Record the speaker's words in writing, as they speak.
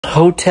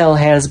Hotel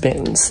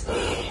Has-Beens.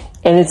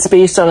 And it's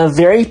based on a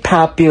very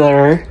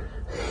popular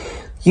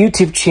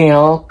YouTube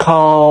channel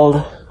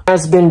called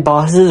Has-Been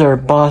Bosses or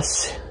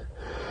Boss.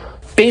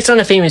 Based on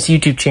a famous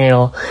YouTube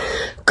channel,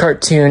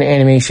 cartoon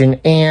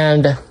animation,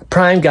 and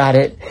Prime got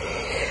it.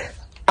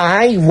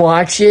 I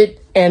watch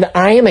it, and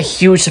I am a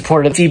huge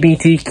supporter of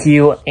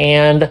LGBTQ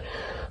and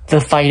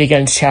the fight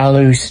against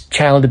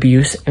child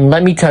abuse. And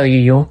let me tell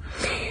you,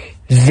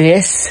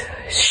 this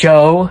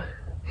show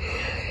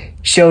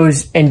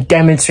shows and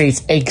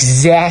demonstrates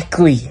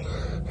exactly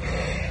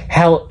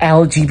how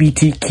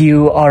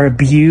LGBTQ are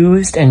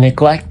abused and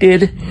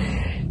neglected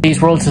in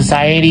today's world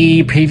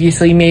society,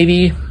 previously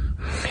maybe.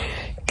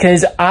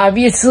 Because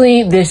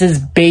obviously this is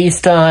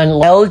based on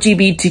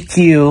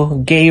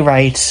LGBTQ gay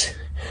rights.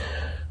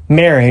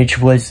 Marriage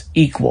was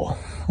equal.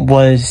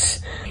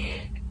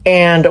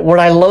 And what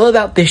I love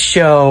about this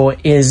show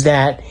is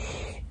that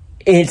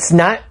it's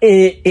not,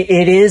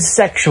 it is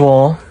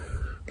sexual,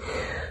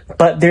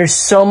 but there's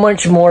so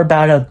much more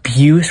about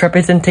abuse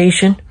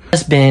representation.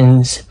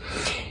 Has-Beens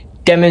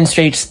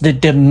demonstrates the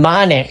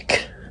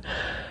demonic,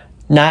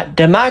 not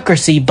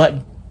democracy,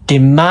 but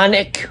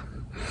demonic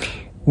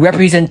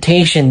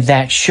representation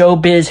that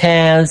showbiz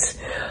has,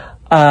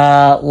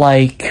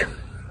 like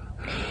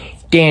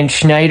Dan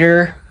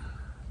Schneider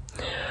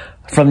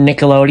from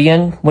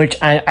Nickelodeon, which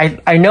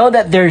I know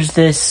that there's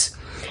this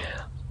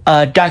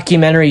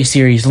documentary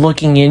series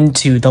looking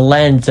into the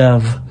lens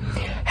of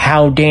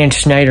how Dan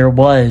Schneider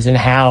was and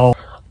how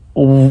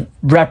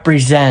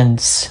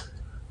represents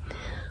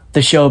the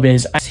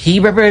showbiz. He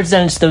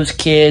represents those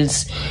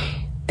kids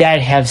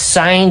that have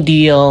signed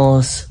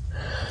deals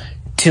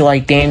to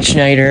like Dan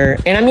Schneider,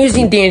 and I'm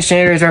using Dan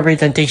Schneider's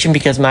representation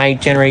because my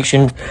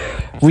generation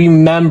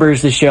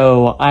remembers the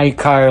show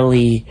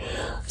iCarly,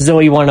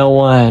 Zoe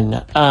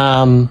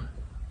 101,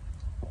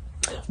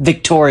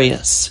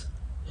 Victorious.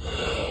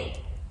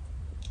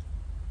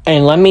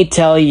 And let me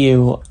tell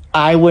you,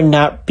 I would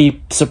not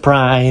be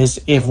surprised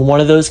if one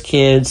of those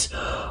kids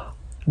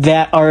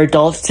that are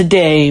adults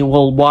today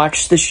will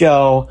watch the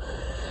show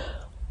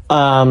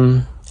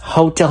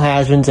Hotel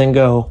Has-Beens and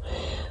go,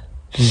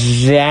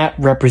 that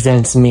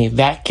represents me.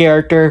 That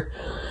character,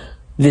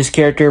 this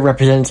character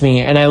represents me.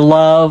 And I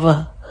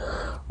love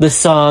the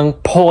song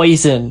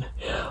Poison,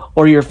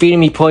 or You're Feeding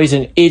Me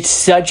Poison. It's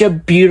such a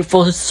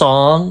beautiful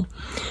song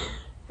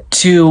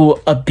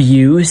to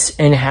abuse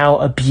and how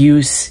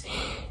abuse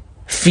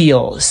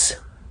feels.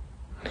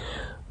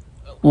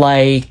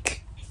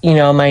 Like, you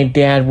know, my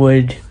dad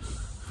would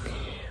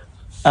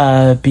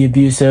be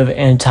abusive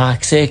and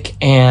toxic,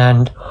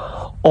 and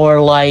or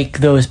like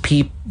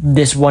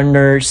this one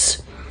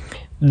nurse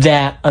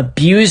that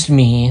abused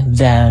me,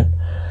 that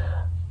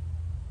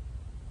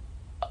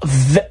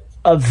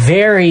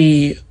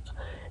very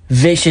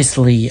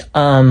viciously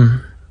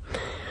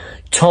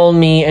told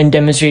me and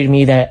demonstrated to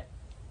me that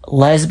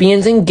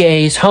lesbians and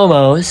gays,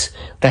 homos,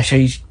 that's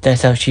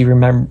how she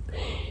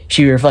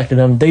reflected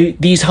them.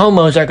 These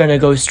homos are going to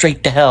go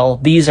straight to hell.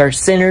 These are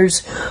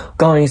sinners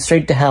going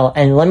straight to hell.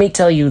 And let me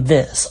tell you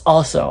this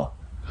also,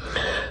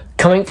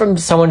 coming from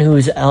someone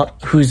who's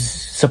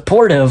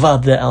supportive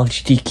of the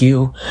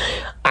LGBTQ,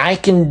 I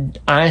can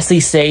honestly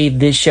say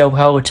this show,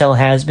 Hotel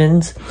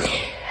Has-Beens,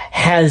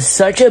 has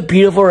such a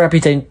beautiful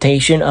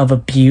representation of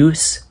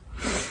abuse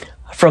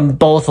from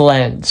both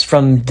lenses,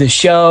 from the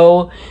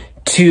show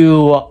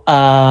to,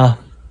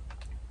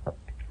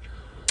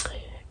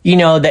 you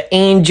know, the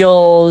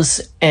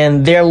angels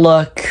and their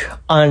look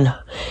on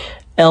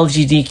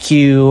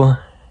LGBTQ.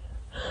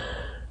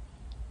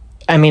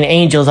 I mean,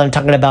 angels, I'm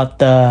talking about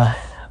the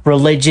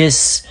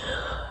religious,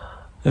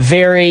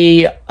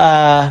 very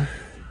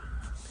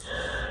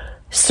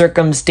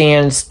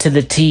circumstance to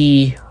the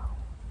T.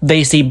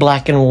 They see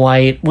black and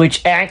white,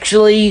 which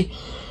actually,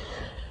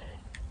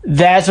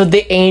 that's what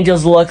the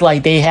angels look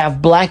like. They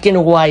have black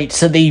and white,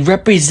 so they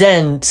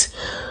represent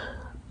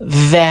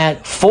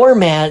that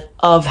format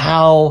of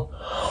how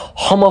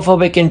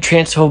homophobic and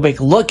transphobic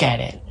look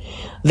at it.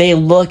 They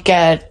look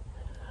at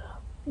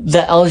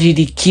the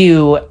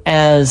LGBTQ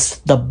as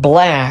the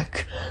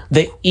black,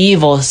 the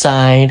evil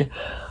side,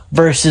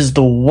 versus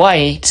the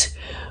white,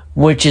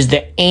 which is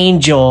the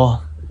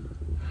angel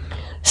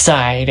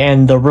side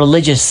and the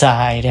religious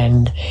side,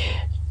 and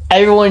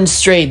everyone's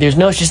straight. There's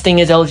no such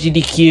thing as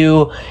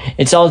LGBTQ.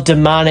 It's all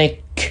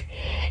demonic.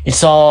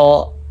 It's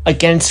all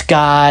against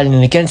God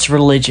and against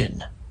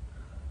religion.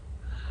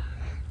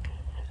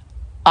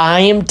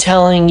 I am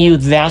telling you,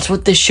 that's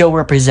what this show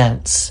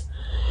represents.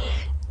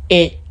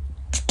 It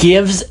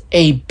gives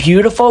a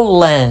beautiful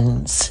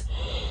lens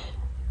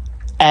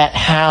at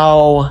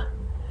how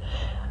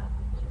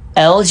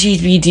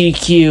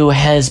LGBTQ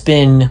has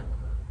been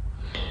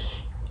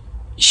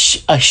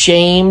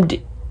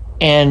ashamed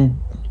and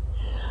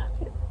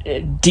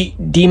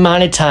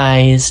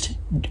demonetized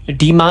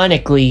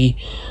demonically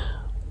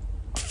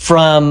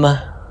from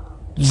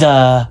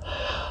the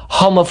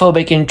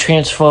homophobic and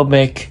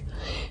transphobic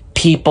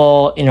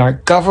people in our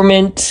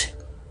government,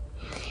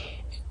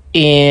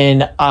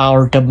 in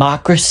our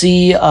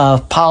democracy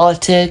of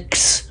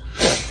politics,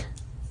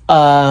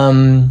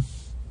 in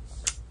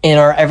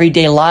our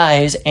everyday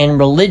lives and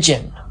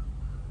religion.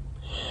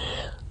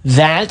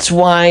 That's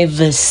why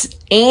the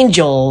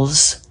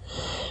angels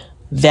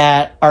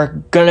that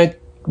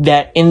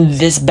in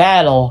this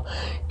battle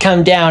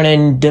come down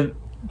and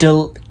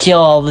kill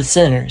all the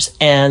sinners,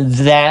 and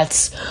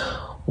that's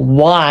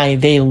why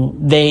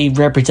they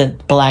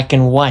represent black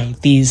and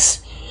white.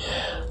 These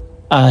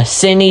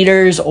sin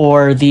eaters,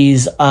 or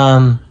these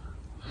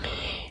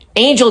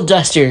angel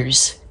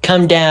dusters,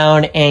 come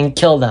down and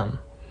kill them.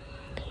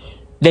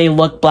 They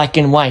look black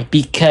and white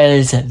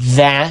because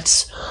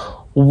that's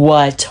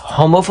what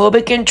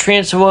homophobic and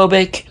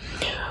transphobic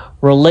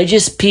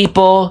religious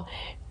people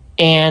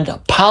and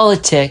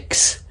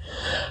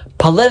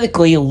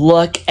politically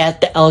look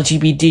at the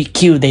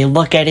LGBTQ. They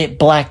look at it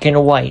black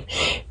and white,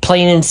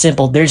 plain and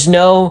simple. There's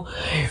no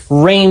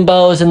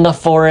rainbows in the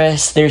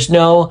forest. There's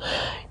no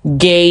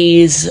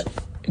gays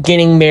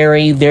getting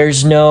married.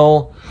 There's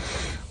no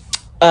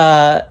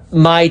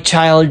my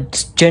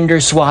child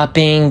gender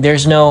swapping.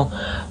 There's no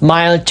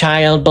my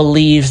child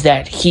believes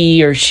that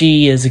he or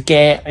she is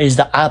gay, is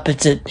the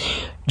opposite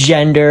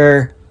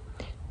gender.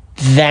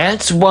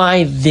 That's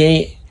why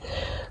these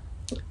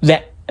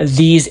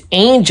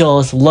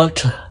angels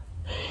looked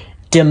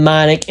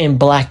demonic in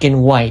black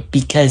and white,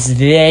 because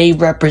they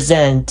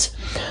represent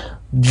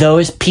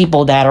those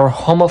people that are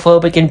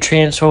homophobic and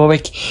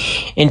transphobic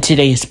in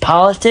today's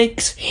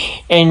politics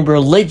and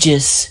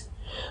religious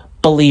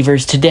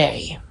believers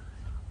today.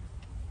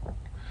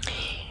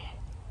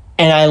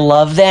 And I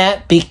love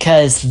that,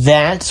 because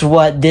that's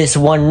what this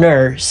one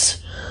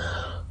nurse,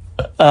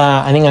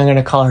 I think I'm going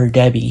to call her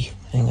Debbie.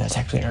 I think that's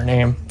actually her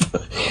name.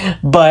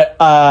 But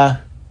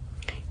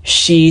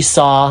she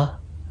saw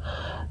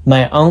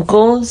my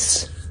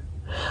uncles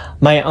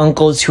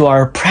who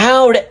are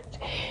proud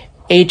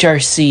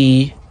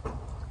HRC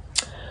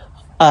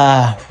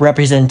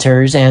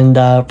representatives and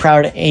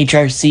proud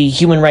HRC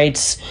Human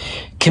Rights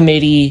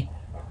Committee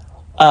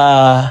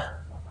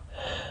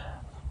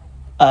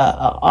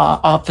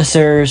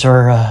officers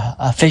or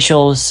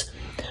officials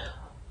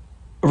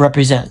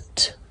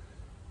represent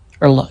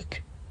or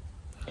look.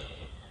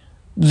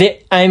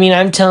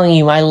 I'm telling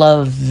you, I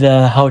love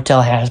the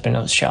Hotel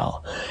Has-Been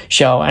show,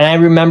 and I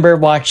remember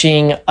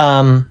watching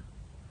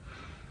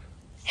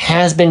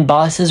Has-Been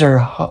Bosses, or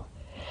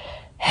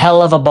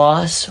Hell of a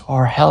Boss,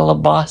 or Hell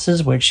of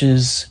Bosses, which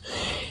is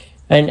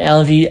an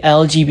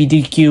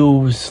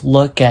LGBTQ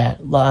look at.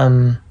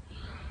 You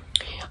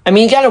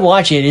gotta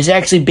watch it. It's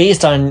actually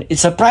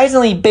it's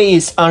surprisingly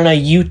based on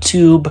a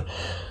YouTube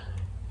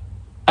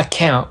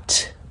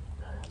account.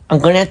 I'm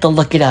gonna have to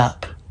look it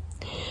up.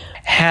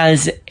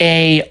 Has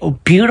a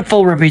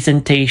beautiful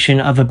representation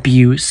of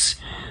abuse.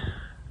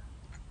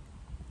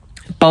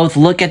 Both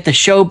look at the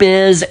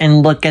showbiz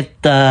and look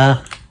at the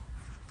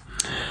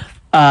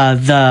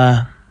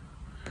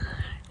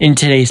in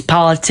today's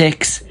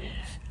politics.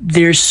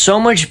 There's so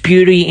much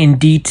beauty and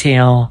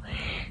detail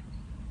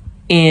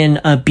in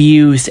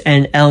abuse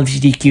and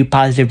LGBTQ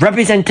positive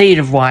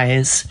representative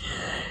wise.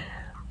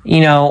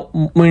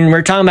 When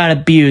we're talking about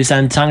abuse,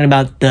 I'm talking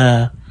about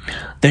the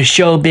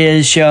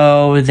showbiz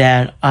show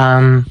that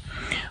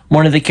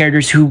one of the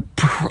characters who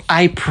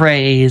I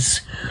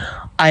praise.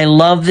 I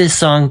love this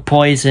song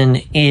Poison.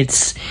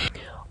 It's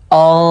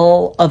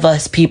all of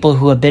us people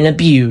who have been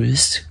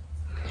abused,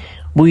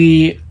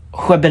 who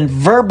have been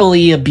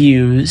verbally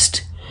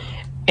abused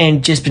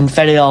and just been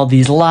fed all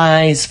these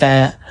lies,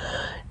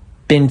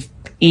 been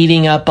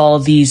eating up all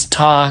these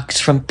talks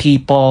from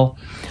people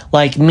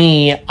like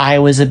me. I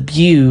was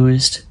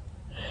abused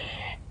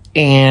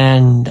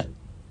and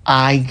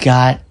I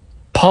got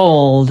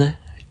pulled,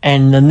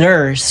 and the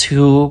nurse,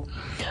 who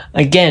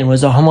again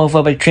was a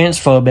homophobic,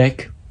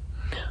 transphobic,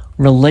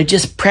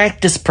 religious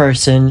practice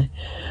person,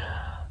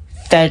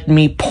 fed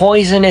me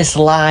poisonous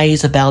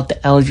lies about the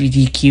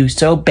LGBTQ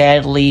so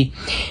badly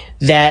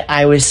that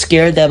I was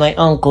scared that my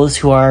uncles,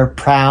 who are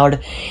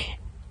proud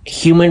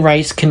human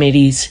rights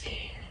committees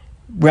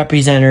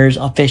representatives,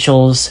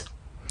 officials,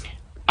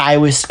 I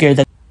was scared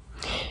that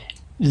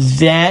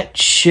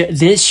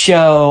this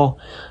show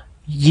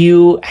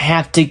I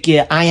have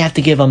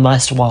to give a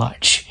must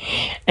watch,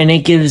 and it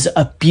gives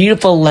a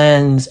beautiful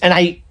lens,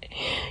 and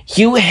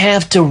you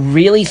have to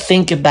really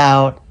think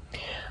about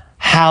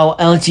how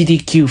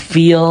LGBTQ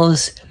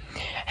feels,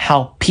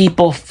 how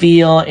people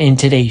feel in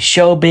today's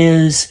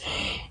showbiz.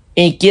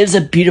 It gives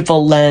a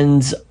beautiful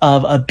lens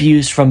of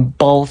abuse from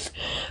both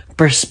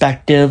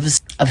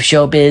perspectives of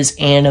showbiz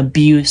and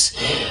abuse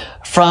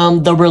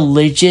from the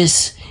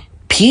religious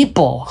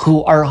people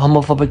who are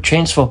homophobic,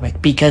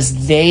 transphobic,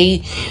 because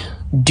they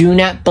do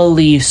not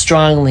believe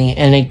strongly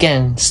and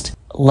against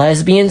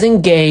lesbians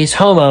and gays,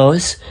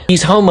 homos.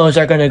 These homos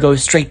are going to go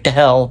straight to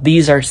hell.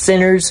 These are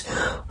sinners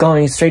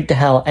going straight to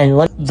hell. And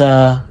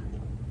the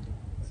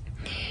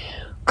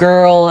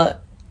girl,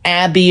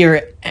 Abby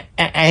or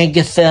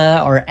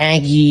Agatha or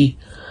Aggie,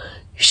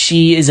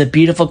 she is a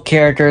beautiful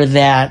character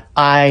that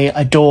I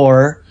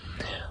adore.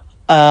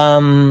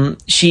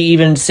 She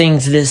even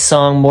sings this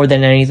song More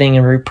Than Anything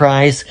in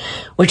reprise,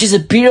 which is a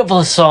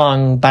beautiful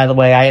song, by the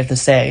way, I have to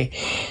say.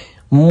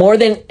 More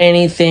Than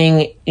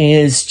Anything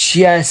is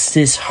just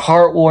this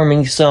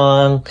heartwarming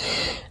song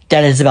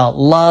that is about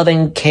love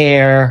and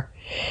care,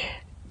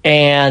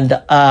 and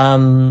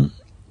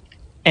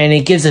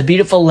it gives a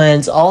beautiful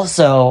lens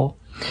also,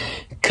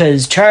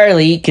 because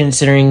Charlie,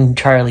 considering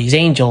Charlie's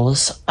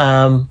Angels,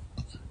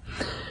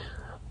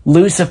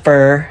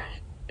 Lucifer,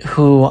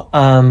 who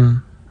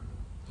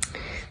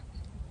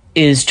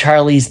is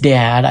Charlie's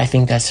dad, I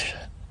think that's,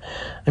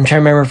 I'm trying to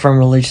remember from a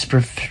religious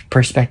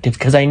perspective,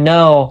 because I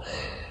know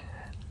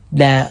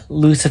that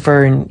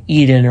Lucifer and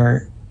Eden,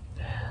 or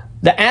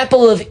the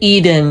apple of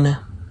Eden,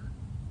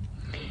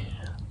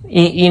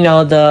 you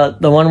know,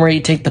 the one where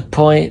you take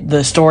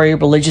the story,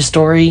 religious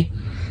story,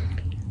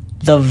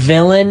 the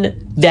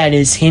villain that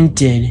is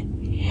hinted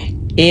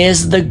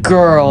is the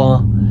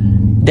girl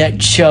that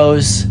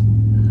chose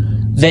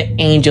the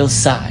angel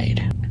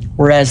side.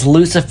 Whereas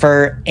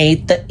Lucifer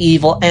ate the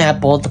evil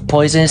apple, the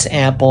poisonous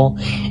apple,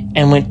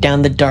 and went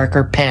down the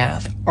darker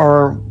path.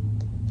 Or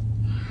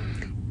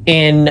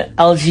in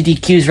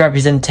LGBTQ's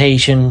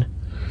representation,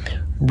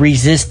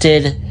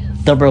 resisted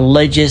the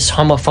religious,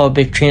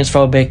 homophobic,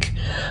 transphobic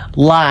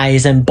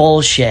lies and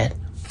bullshit,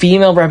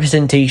 female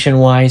representation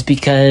wise,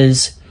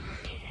 because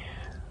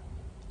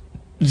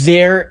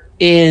there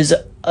is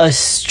a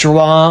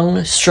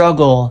strong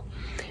struggle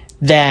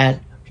that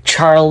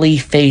Charlie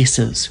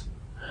faces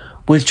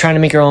with trying to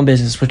make her own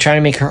business, with trying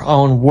to make her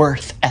own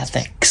worth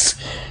ethics,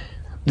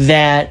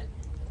 that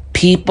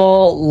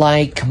people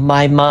like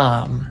my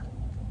mom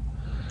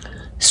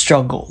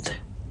struggled.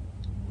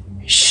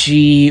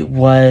 She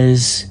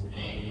was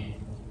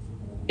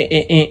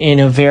in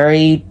a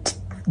very,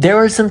 there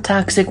were some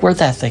toxic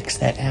work ethics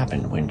that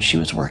happened when she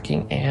was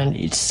working, and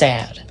it's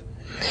sad.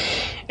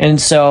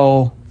 And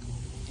so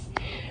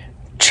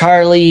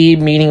Charlie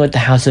meeting with the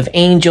House of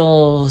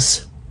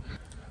Angels,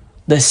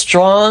 the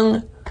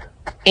strong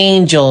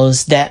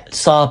angels that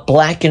saw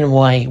black and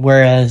white,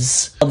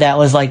 whereas that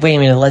was like, wait a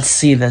minute, let's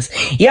see this.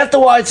 You have to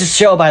watch the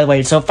show, by the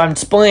way, so if I'm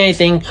spoiling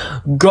anything,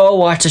 go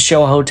watch the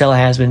show Hotel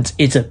Has-Beens.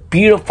 It's a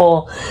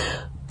beautiful,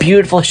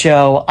 beautiful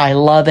show. I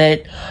love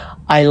it.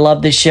 I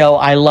love the show.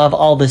 I love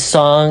all the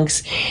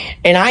songs.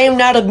 And I am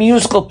not a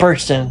musical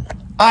person.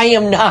 I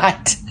am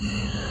not.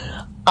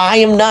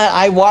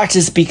 I watched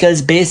this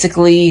because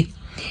basically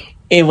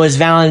it was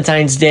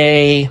Valentine's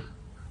Day.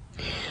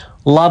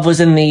 Love was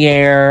in the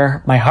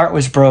air. My heart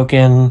was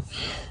broken.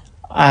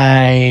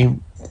 I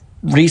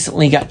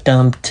recently got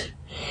dumped.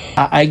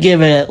 I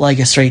give it like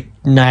a straight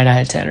 9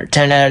 out of 10 or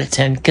 10 out of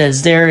 10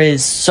 because there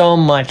is so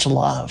much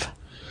love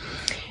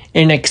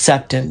and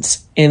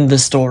acceptance in the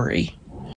story.